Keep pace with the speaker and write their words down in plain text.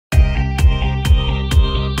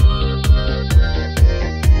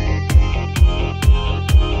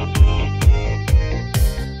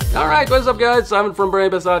Alright, what's up guys? Simon from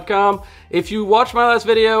Brainy-Bits.com. If you watched my last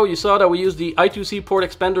video, you saw that we used the I2C port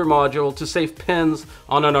expander module to save pins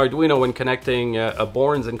on an Arduino when connecting a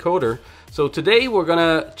Bourne's encoder. So today we're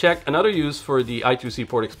gonna check another use for the I2C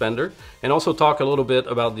port expander and also talk a little bit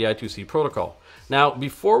about the I2C protocol. Now,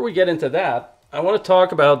 before we get into that, I want to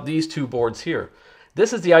talk about these two boards here.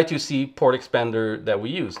 This is the I2C port expander that we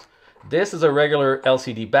used. This is a regular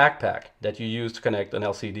LCD backpack that you use to connect an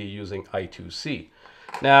LCD using I2C.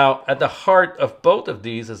 Now, at the heart of both of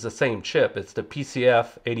these is the same chip. It's the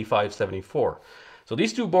PCF8574. So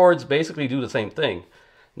these two boards basically do the same thing.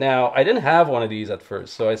 Now, I didn't have one of these at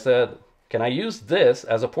first, so I said, can I use this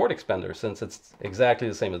as a port expander since it's exactly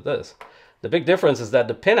the same as this? The big difference is that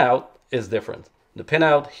the pinout is different. The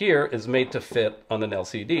pinout here is made to fit on an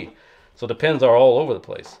LCD. So the pins are all over the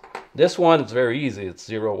place. This one is very easy. It's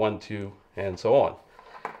 0, 1, 2, and so on.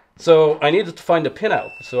 So I needed to find the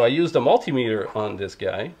pinout. So I used a multimeter on this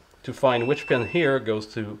guy to find which pin here goes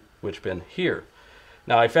to which pin here.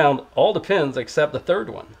 Now I found all the pins except the third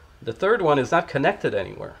one. The third one is not connected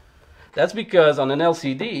anywhere. That's because on an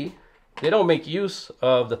LCD, they don't make use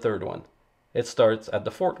of the third one. It starts at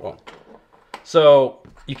the fourth one. So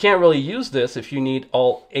you can't really use this if you need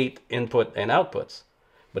all 8 input and outputs.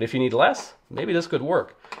 But if you need less, maybe this could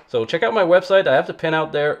work. So check out my website. I have the pin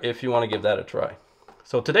out there if you want to give that a try.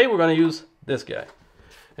 So today we're going to use this guy.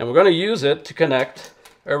 And we're going to use it to connect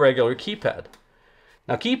a regular keypad.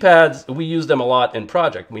 Now keypads, we use them a lot in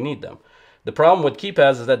project. We need them. The problem with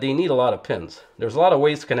keypads is that they need a lot of pins. There's a lot of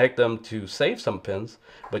ways to connect them to save some pins.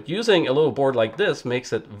 But using a little board like this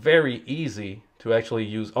makes it very easy to actually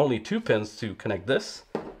use only 2 pins to connect this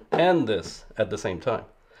and this at the same time.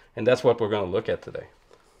 And that's what we're going to look at today.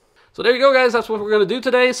 So there you go guys, that's what we're going to do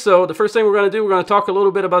today. So the first thing we're going to do, we're going to talk a little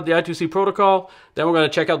bit about the I2C protocol. Then we're going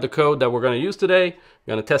to check out the code that we're going to use today.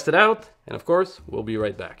 We're going to test it out. And of course, we'll be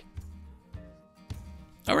right back.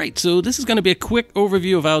 Alright, so this is going to be a quick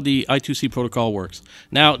overview of how the I2C protocol works.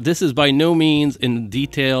 Now, this is by no means in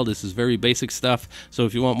detail. This is very basic stuff. So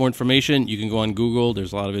if you want more information, you can go on Google.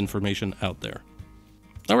 There's a lot of information out there.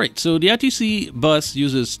 Alright, so the I2C bus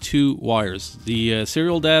uses 2 wires, the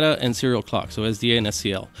serial data and serial clock, so SDA and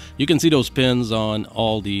SCL. You can see those pins on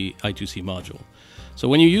all the I2C module. So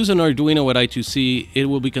when you use an Arduino with I2C, it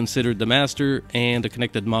will be considered the master and the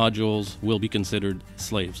connected modules will be considered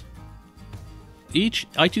slaves. Each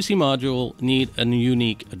I2C module need a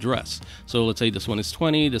unique address. So let's say this one is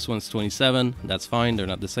 20, this one's 27, that's fine, they're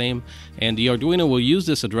not the same. And the Arduino will use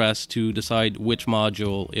this address to decide which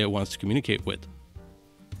module it wants to communicate with.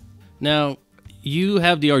 Now, you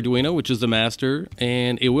have the Arduino, which is the master,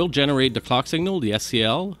 and it will generate the clock signal, the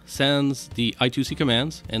SCL, sends the I2C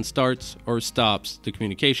commands, and starts or stops the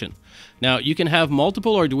communication. Now, you can have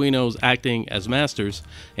multiple Arduinos acting as masters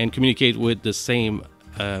and communicate with the same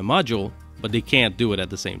module, but they can't do it at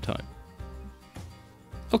the same time.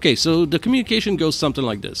 Okay, so the communication goes something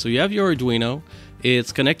like this. So you have your Arduino,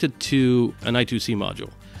 it's connected to an I2C module.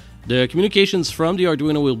 The communications from the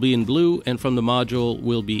Arduino will be in blue and from the module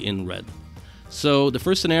will be in red. So the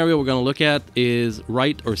first scenario we're going to look at is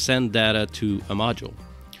write or send data to a module.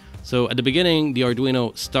 So at the beginning, the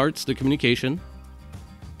Arduino starts the communication,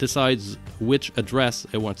 decides which address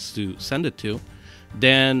it wants to send it to,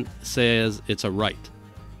 then says it's a write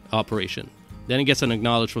operation. Then it gets an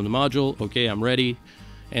acknowledge from the module, okay, I'm ready,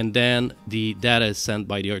 and then the data is sent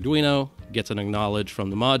by the Arduino, gets an acknowledge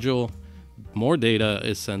from the module, more data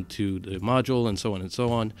is sent to the module, and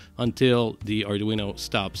so on until the Arduino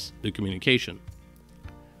stops the communication.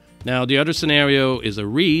 Now the other scenario is a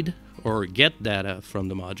read or get data from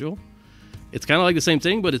the module. It's kind of like the same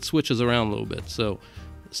thing, but it switches around a little bit. So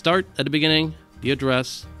start at the beginning, the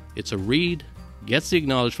address, it's a read, gets the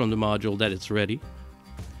acknowledge from the module that it's ready,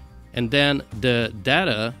 and then the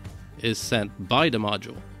data is sent by the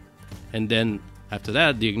module. And then after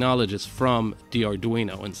that, the acknowledge is from the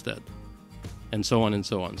Arduino instead. And so on and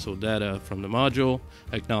so on. So data from the module,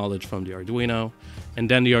 acknowledge from the Arduino, and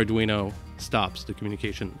then the Arduino stops the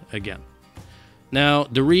communication again. Now,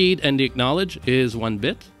 the read and the acknowledge is 1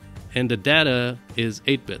 bit, and the data is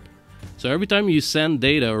 8-bit. So every time you send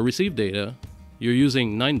data or receive data, you're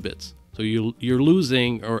using 9 bits. So you're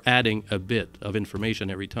losing or adding a bit of information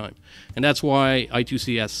every time. And that's why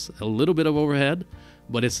I2C has a little bit of overhead,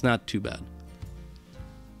 but it's not too bad.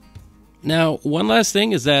 Now, one last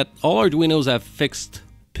thing is that all Arduinos have fixed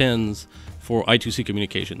pins for I2C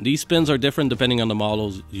communication. These pins are different depending on the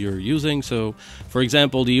models you're using. So, for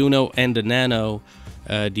example, the Uno and the Nano,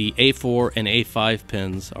 the A4 and A5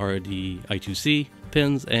 pins are the I2C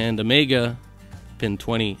pins, and the Mega pin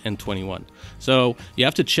 20 and 21. So you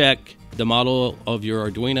have to check the model of your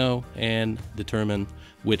Arduino and determine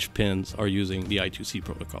which pins are using the I2C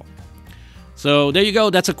protocol. So there you go.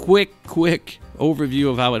 That's a quick overview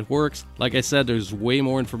of how it works. Like I said, there's way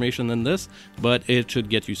more information than this, but it should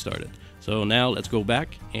get you started. So now let's go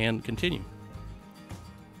back and continue.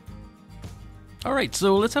 Alright,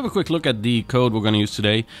 so let's have a quick look at the code we're going to use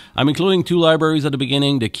today. I'm including two libraries at the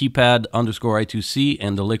beginning, the Keypad _I2C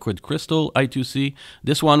and the Liquid Crystal I2C.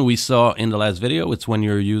 This one we saw in the last video. It's when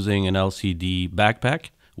you're using an LCD backpack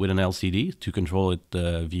with an LCD to control it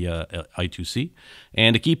via I2C.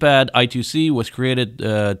 And the Keypad I2C was created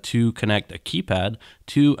to connect a keypad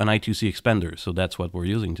to an I2C expander. So that's what we're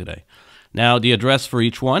using today. Now, the address for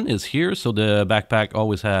each one is here, so the backpack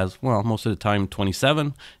always has, well, most of the time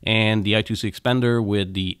 27, and the I2C expander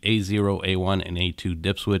with the A0, A1, and A2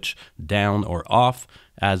 dip switch down or off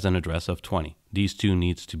as an address of 20. These two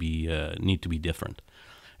need to be different.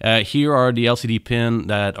 Here are the LCD pins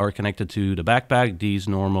that are connected to the backpack. These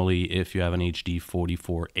normally, if you have an HD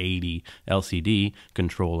 4480 LCD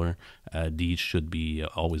controller, these should be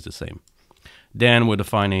always the same. Then we're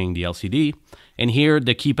defining the LCD. And here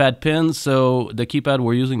the keypad pins. So the keypad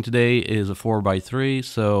we're using today is a 4x3.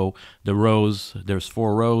 So the rows, there's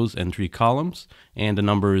 4 rows and 3 columns. And the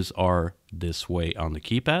numbers are this way on the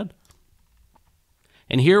keypad.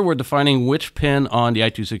 And here we're defining which pin on the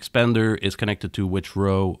I2C expander is connected to which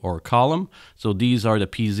row or column. So these are the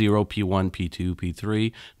P0, P1, P2,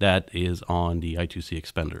 P3 that is on the I2C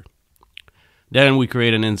expander. Then we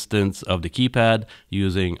create an instance of the keypad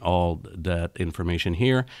using all that information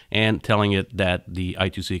here and telling it that the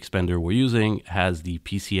I2C expander we're using has the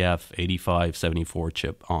PCF 8574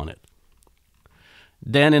 chip on it.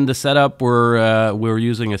 Then in the setup, we're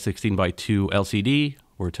using a 16:2 LCD.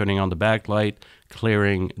 We're turning on the backlight,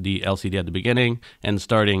 clearing the LCD at the beginning, and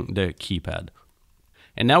starting the keypad.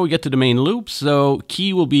 And now we get to the main loop. So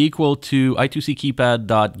key will be equal to I2C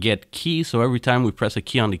keypad.getKey. So every time we press a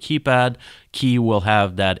key on the keypad, key will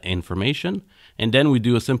have that information. And then we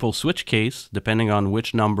do a simple switch case, depending on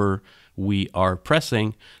which number we are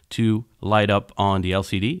pressing, to light up on the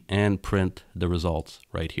LCD and print the results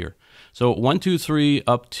right here. So 1, 2, 3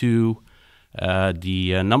 up to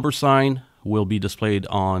the number sign will be displayed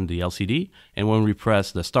on the LCD. And when we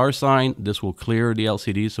press the star sign, this will clear the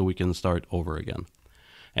LCD so we can start over again.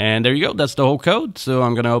 And there you go, that's the whole code. So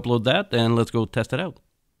I'm going to upload that and let's go test it out.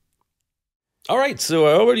 All right, so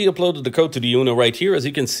I already uploaded the code to the Uno right here. As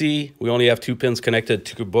you can see, we only have 2 pins connected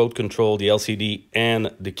to both control the LCD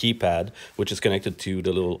and the keypad, which is connected to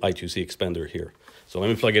the little I2C expander here. So let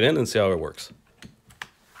me plug it in and see how it works.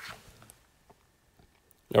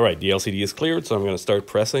 All right, the LCD is cleared, so I'm going to start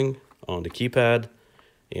pressing on the keypad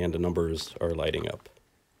and the numbers are lighting up.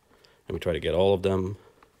 Let me try to get all of them.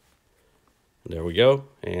 There we go,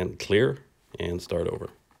 and clear, and start over.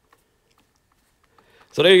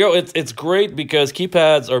 So there you go. It's great because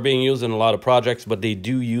keypads are being used in a lot of projects, but they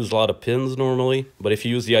do use a lot of pins normally. But if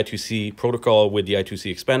you use the I2C protocol with the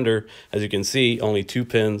I2C expander, as you can see, only 2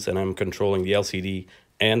 pins, and I'm controlling the LCD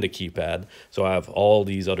and the keypad. So I have all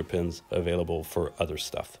these other pins available for other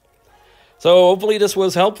stuff. So hopefully this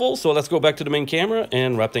was helpful. So let's go back to the main camera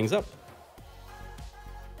and wrap things up.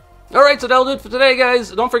 Alright, so that'll do it for today,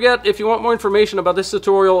 guys. Don't forget, if you want more information about this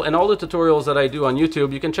tutorial and all the tutorials that I do on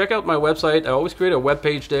YouTube, you can check out my website. I always create a web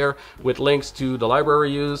page there with links to the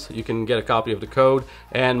library used. You can get a copy of the code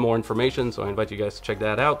and more information, so I invite you guys to check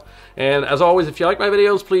that out. And as always, if you like my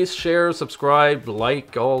videos, please share, subscribe,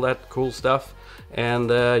 like, all that cool stuff. And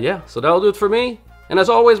yeah, so that'll do it for me. And as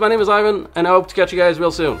always, my name is Ivan, and I hope to catch you guys real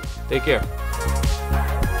soon. Take care.